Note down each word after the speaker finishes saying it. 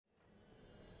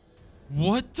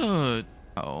What the?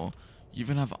 Oh, you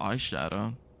even have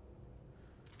eyeshadow.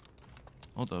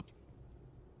 Hold up.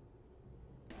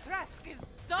 Dimitrescu is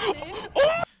done in.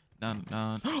 Down,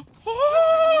 down.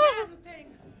 Oh!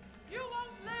 You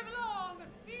won't live long,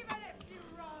 even if you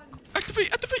run.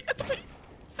 Activate, activate, activate.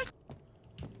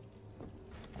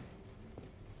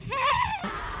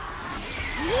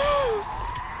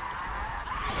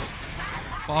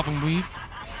 Bob and weave.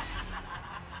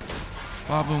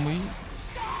 Bob and weave.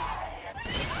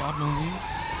 Bob and weave.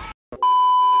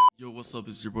 Yo, what's up?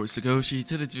 It's your boy SirKoshi.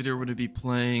 Today's video, we're going to be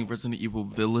playing Resident Evil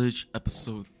Village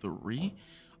Episode 3.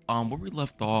 Where we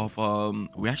left off,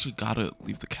 we actually gotta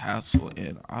leave the castle,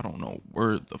 and I don't know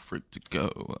where the frick to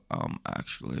go,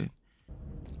 actually.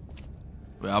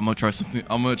 Wait, I'm gonna try something.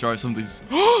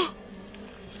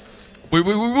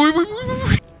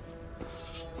 Wait.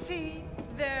 See,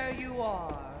 there you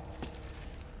are.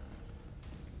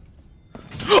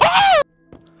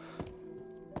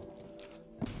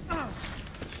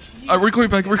 We're going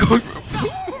back. We're going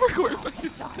back.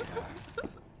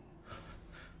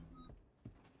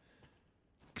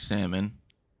 Salmon.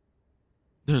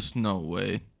 There's no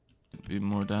way. Be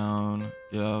more down.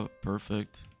 Yeah,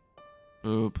 perfect.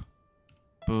 Boop.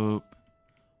 Boop.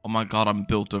 Oh my god, I'm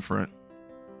built different.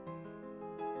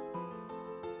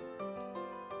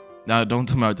 Nah, don't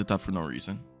tell me I did that for no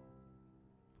reason.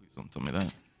 Please don't tell me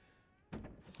that.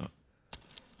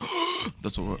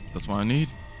 That's what I need.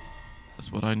 That's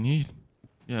what I need.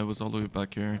 Yeah, it was all the way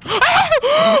back here.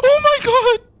 Oh my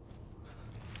god!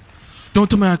 Don't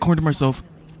tell me I cornered myself.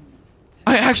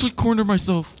 I actually cornered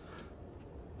myself.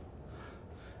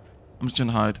 I'm just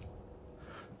gonna hide.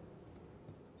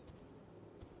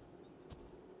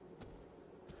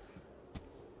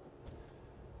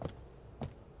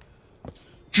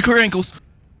 Trick her ankles.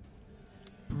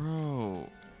 Bro,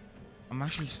 I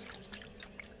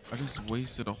just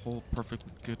wasted a whole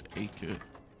perfectly good A kit.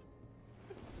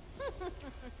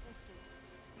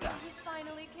 So we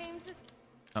finally came to.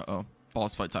 Uh-oh.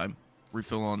 Boss fight time.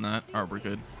 Refill on that. Alright, we're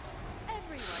good.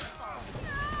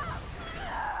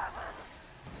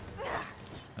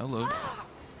 Hello.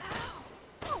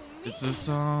 So Is this,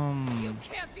 You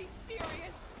can't be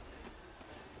serious.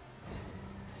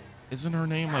 Isn't her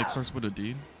name, like, starts with a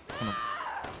D?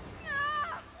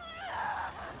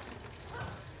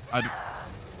 Why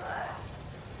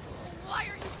are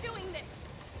you doing this?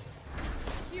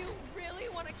 You really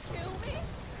want to kill me?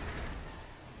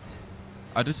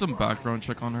 I did some background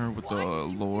check on her with the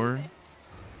lore.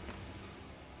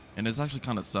 And it's actually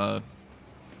kind of sad.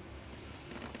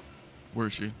 Where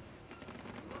is she?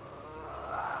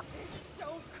 It's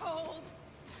so cold.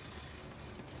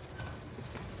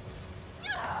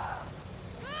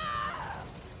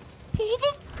 Pull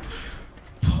it!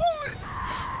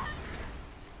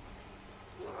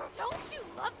 Don't you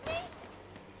love me?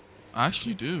 I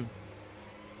actually do.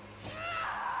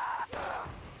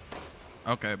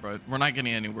 Okay, bro. We're not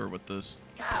getting anywhere with this.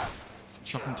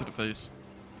 Chuck him to the face.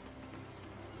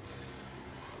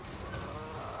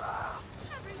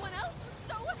 Everyone else is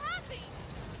so happy.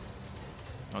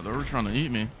 Oh, they were trying to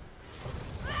eat me.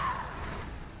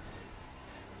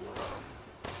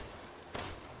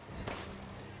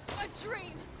 A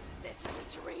dream. This is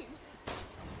a dream.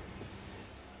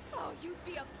 Oh, you'd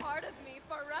be a part of me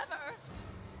forever.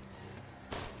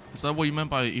 Is that what you meant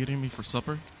by eating me for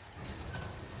supper?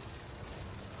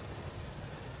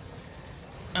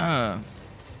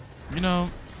 You know,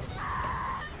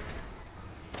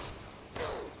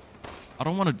 I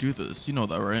don't want to do this. You know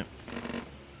that, right?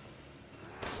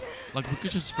 Like, we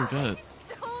could just forget. I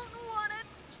don't want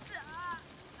to die.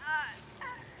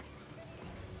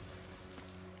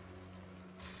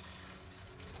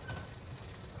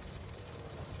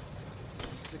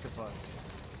 I'm sick of bugs.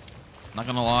 Not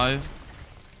gonna lie,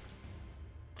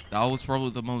 that was probably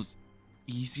the most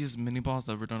easiest mini boss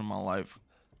I've ever done in my life.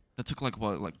 That took like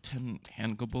what, like 10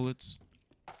 handgun bullets.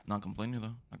 Not complaining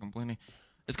though, not complaining.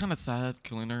 It's kind of sad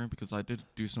killing her because I did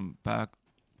do some back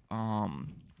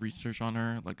research on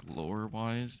her, like lore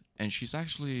wise, and she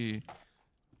actually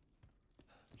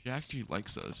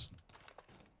likes us.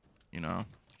 You know,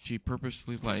 she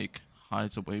purposely like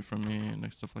hides away from me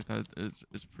and stuff like that.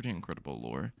 It's pretty incredible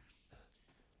lore.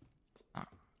 I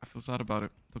feel sad about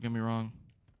it, don't get me wrong,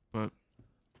 but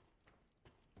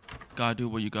gotta do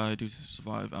what you gotta do to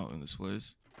survive out in this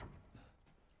place.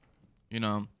 You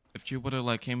know, if she would've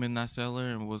like came in that cellar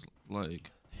and was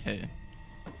like, hey,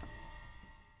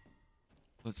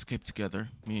 let's escape together,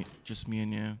 just me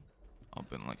and you, I've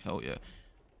been like, hell yeah.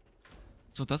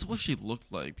 So that's what she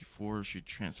looked like before she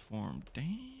transformed.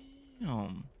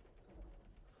 Damn.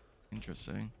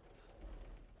 Interesting.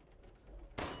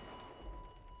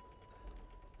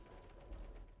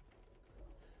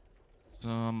 So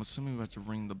I'm assuming we have to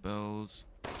ring the bells.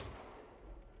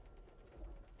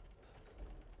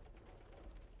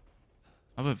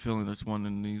 I have a feeling there's one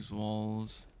in these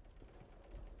walls.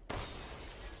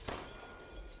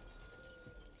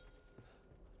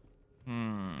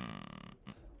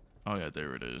 Oh yeah,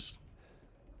 there it is.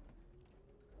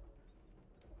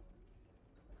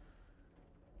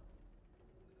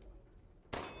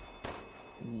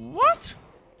 What?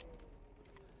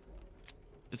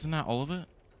 Isn't that all of it?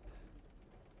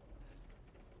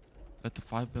 Let the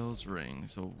 5 bells ring.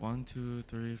 So 1, 2,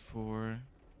 3, 4.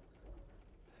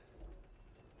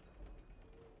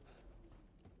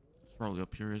 It's probably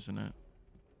up here, isn't it?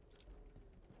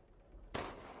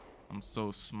 I'm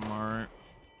so smart.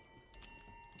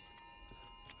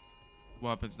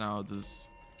 What happens now? This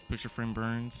picture frame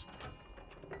burns.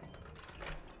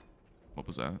 What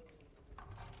was that?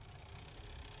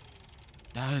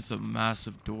 That is a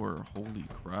massive door. Holy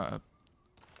crap.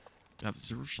 You have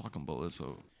 0 shotgun bullets,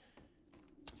 so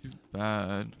too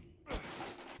bad.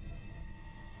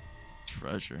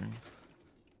 Treasure.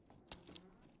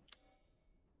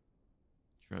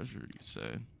 Treasure, you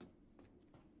say?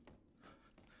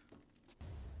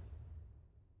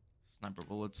 Sniper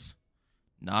bullets.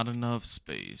 Not enough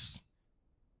space.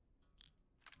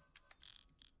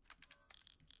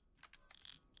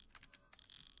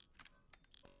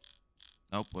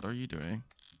 Nope, what are you doing?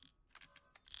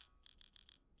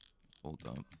 Hold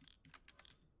up.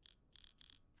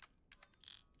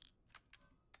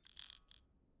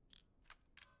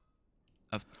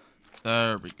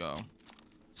 There we go.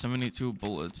 72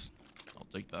 bullets. I'll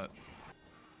take that.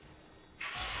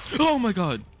 Oh my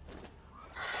god!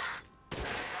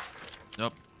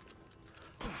 Yep.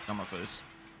 Got my face.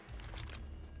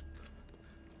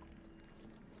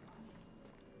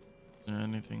 Is there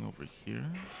anything over here?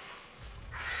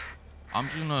 I'm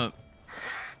just gonna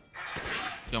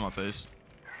get my face.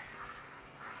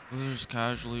 Just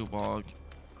casually walk.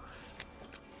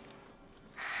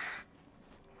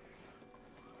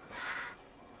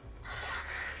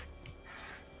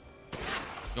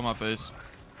 Get my face.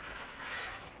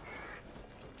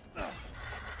 Get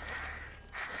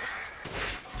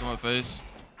my face.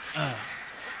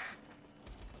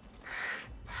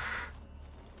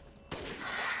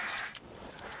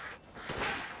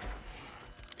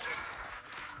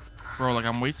 Bro, like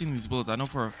I'm wasting these bullets. I know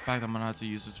for a fact I'm gonna have to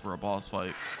use this for a boss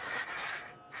fight.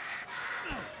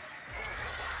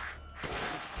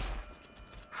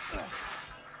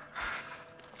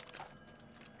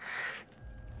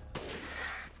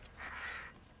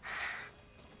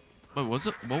 Wait,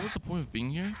 what was the point of being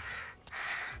here?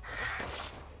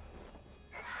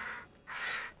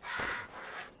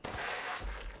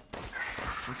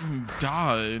 Freaking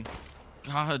died.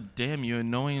 God damn, you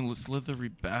annoying slithery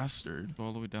bastard. Go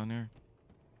all the way down there.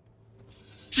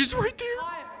 She's right there.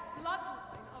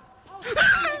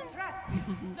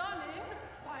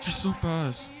 She's so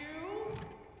fast.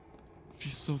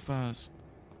 She's so fast.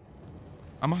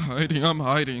 I'm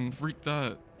hiding. Freak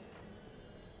that.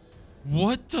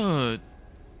 What the?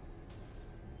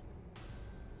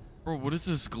 Bro, what is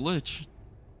this glitch?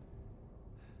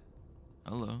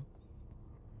 Hello.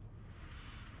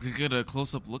 We could get a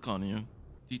close-up look on you.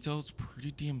 Details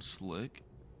pretty damn slick.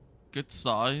 Good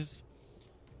size.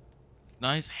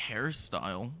 Nice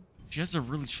hairstyle. She has a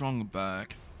really strong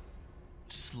back.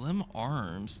 Slim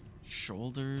arms.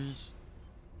 Shoulders.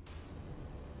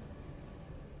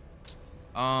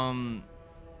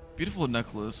 Beautiful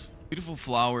necklace. Beautiful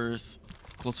flowers.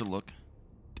 Closer look.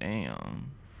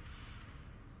 Damn.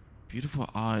 Beautiful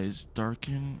eyes.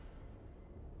 Darken.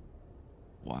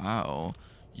 Wow.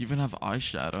 You even have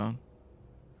eyeshadow.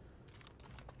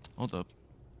 Hold up.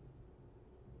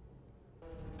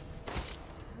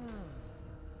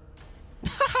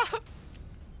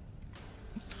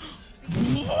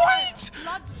 What?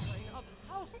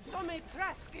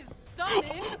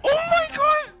 Oh my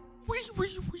god! Wait.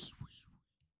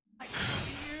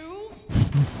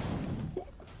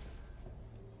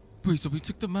 Wait, so we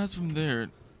took the mask from there.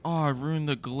 Oh, I ruined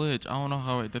the glitch. I don't know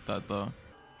how I did that though.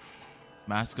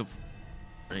 Mask of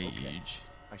Rage. Okay.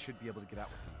 I should be able to get out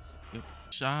with these. Yep.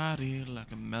 Shoddy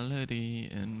like a melody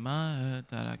in my head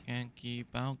that I can't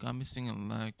keep out. Got me singing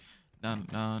like down.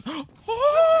 Oh!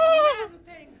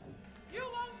 You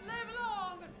won't live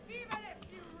long, even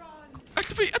if you run.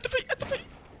 Activate.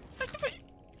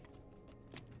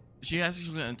 Did she ask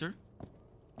you to enter?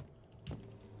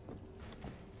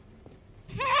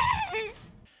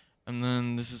 And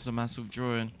then this is a massive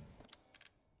droid.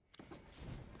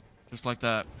 Just like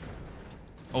that.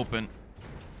 Open.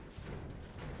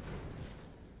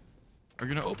 Are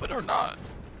you gonna open or not?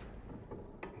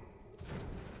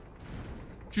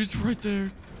 She's right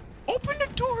there. Open the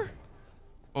door.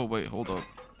 Oh, wait, hold up.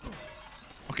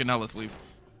 Okay, now let's leave.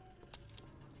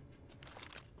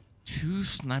 2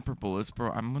 sniper bullets, bro.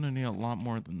 I'm gonna need a lot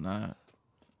more than that.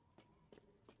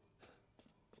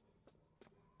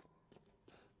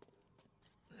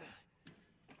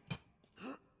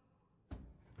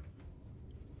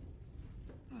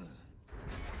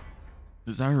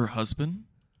 Is that her husband?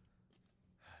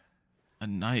 A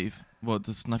knife? Well,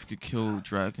 this knife could kill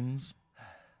dragons.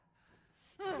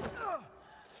 Ruined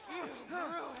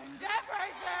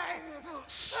everything!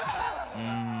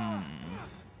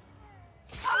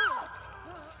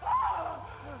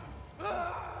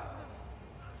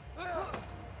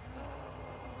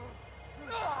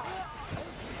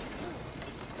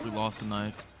 We lost a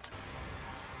knife.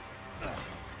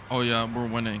 Oh yeah, we're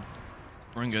winning.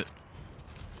 Bring it.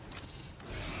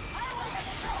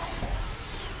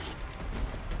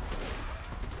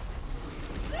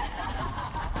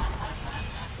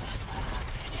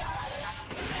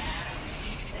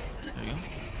 There you go.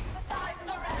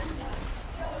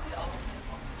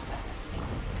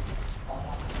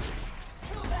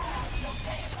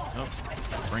 Nope.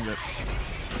 Bring it.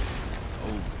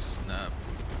 Oh, snap.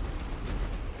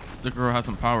 The girl has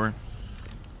some power.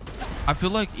 I feel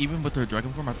like even with her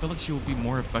dragon form, I feel like she will be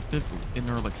more effective in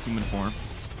her like human form.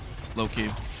 Low key.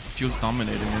 She was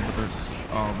dominating me with her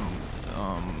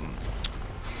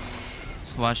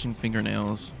slashing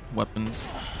fingernails, weapons.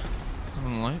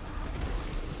 Something like.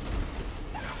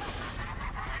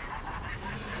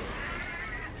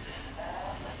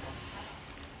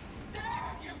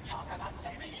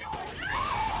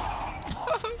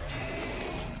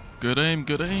 Good aim,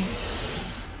 good aim.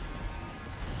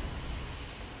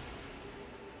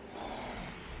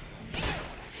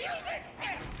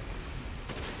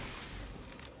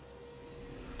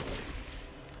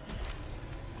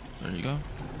 There you go.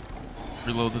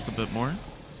 Reload this a bit more.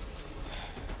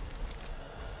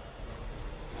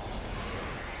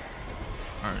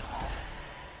 Alright.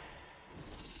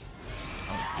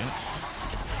 Oh, yeah.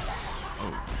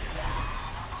 Oh.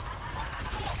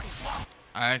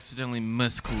 I accidentally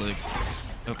misclicked.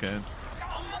 Okay.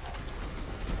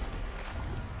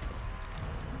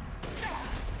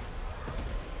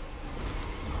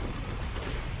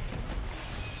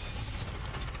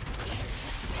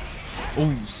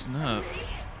 Oh, snap.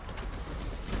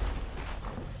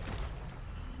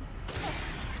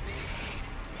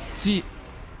 See,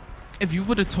 if you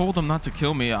would have told them not to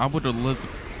kill me, I would have lived.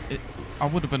 I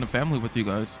would have been a family with you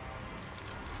guys.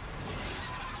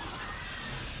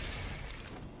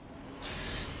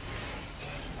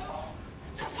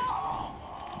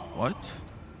 What?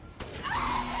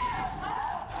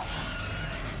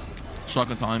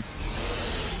 Shotgun time.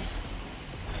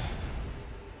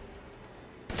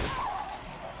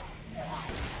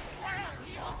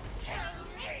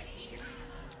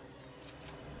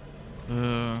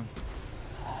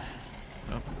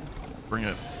 Yep. Bring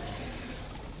it.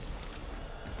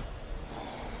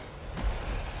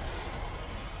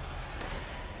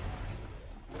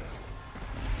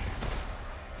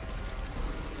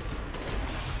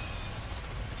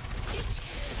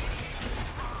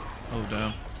 Oh,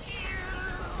 damn.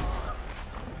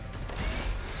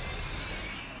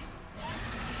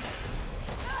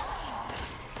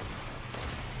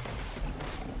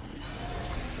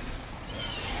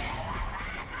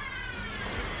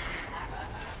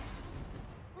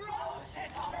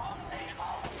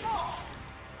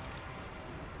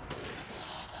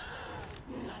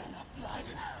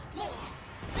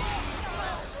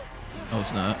 Oh,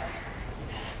 it's not.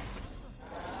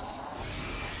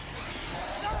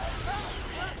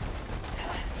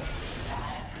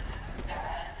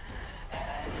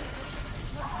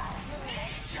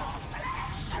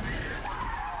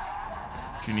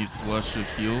 She needs flesh to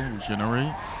heal,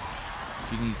 regenerate.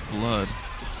 She needs blood.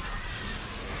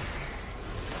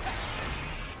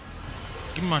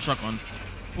 Give me my shotgun.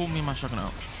 Pull me my shotgun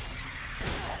out.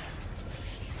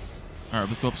 Alright,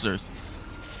 let's go upstairs.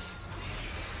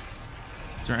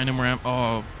 Is there any more ammo?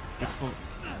 Oh, beautiful.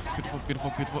 Beautiful,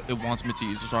 beautiful, beautiful. It wants me to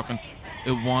use the shotgun.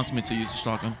 It wants me to use the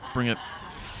shotgun. Bring it.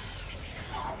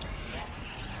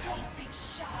 Don't be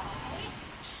shy.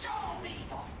 Show me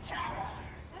your terror.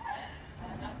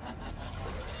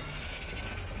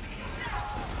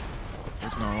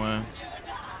 There's no way.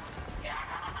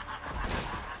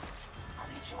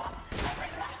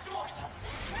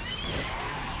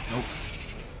 Nope.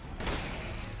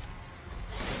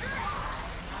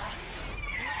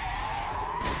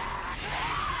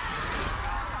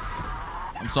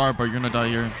 I'm sorry, but you're gonna die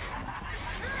here.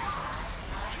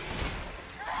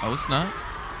 Oh, it's not.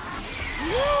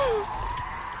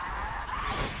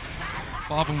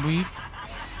 Bob and weed.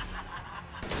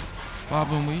 Bob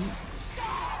and weed.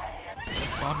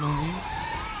 Bob and weed.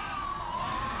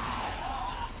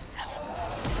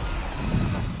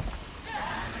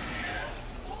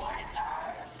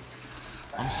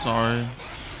 I'm sorry.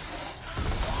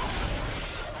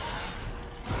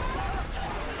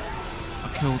 I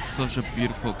killed such a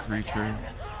beautiful creature.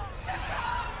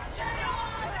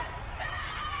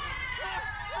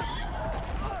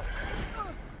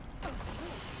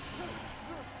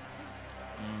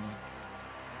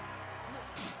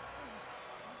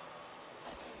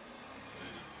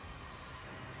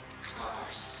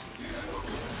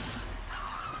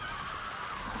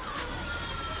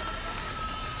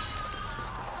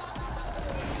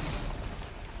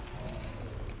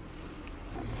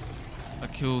 I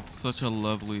killed such a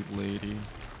lovely lady.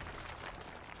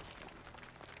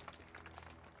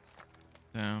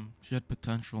 Damn, she had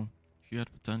potential. She had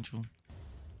potential.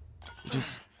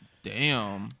 Just,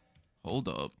 damn. Hold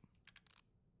up.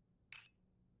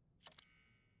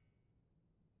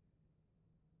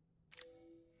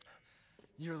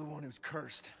 You're the one who's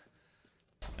cursed.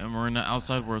 And we're in the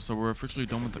outside world, so we're officially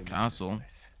done with the castle.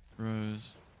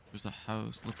 Rose. There's a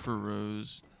house. Look for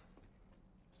Rose.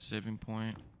 Saving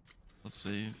point. Let's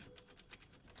save.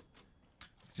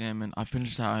 Examine. I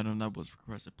finished the item that was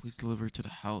requested. Please deliver it to the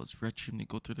house. Red chimney.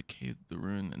 Go through the cave, the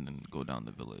ruin, and then go down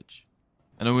the village.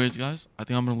 Anyways, guys, I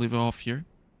think I'm gonna leave it off here.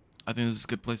 I think this is a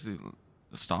good place to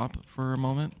stop for a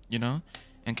moment, you know,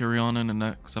 and carry on in the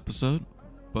next episode.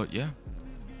 But yeah,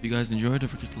 if you guys enjoyed, don't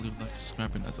forget to leave a like,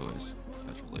 subscribe, and as always,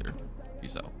 catch you later.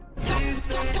 Peace out. I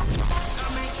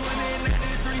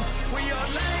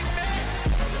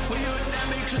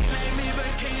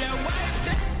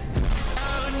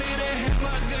don't need a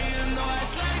hammer, gun, you know I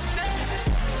slice that.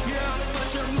 Yeah, I'm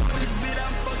bunch of money.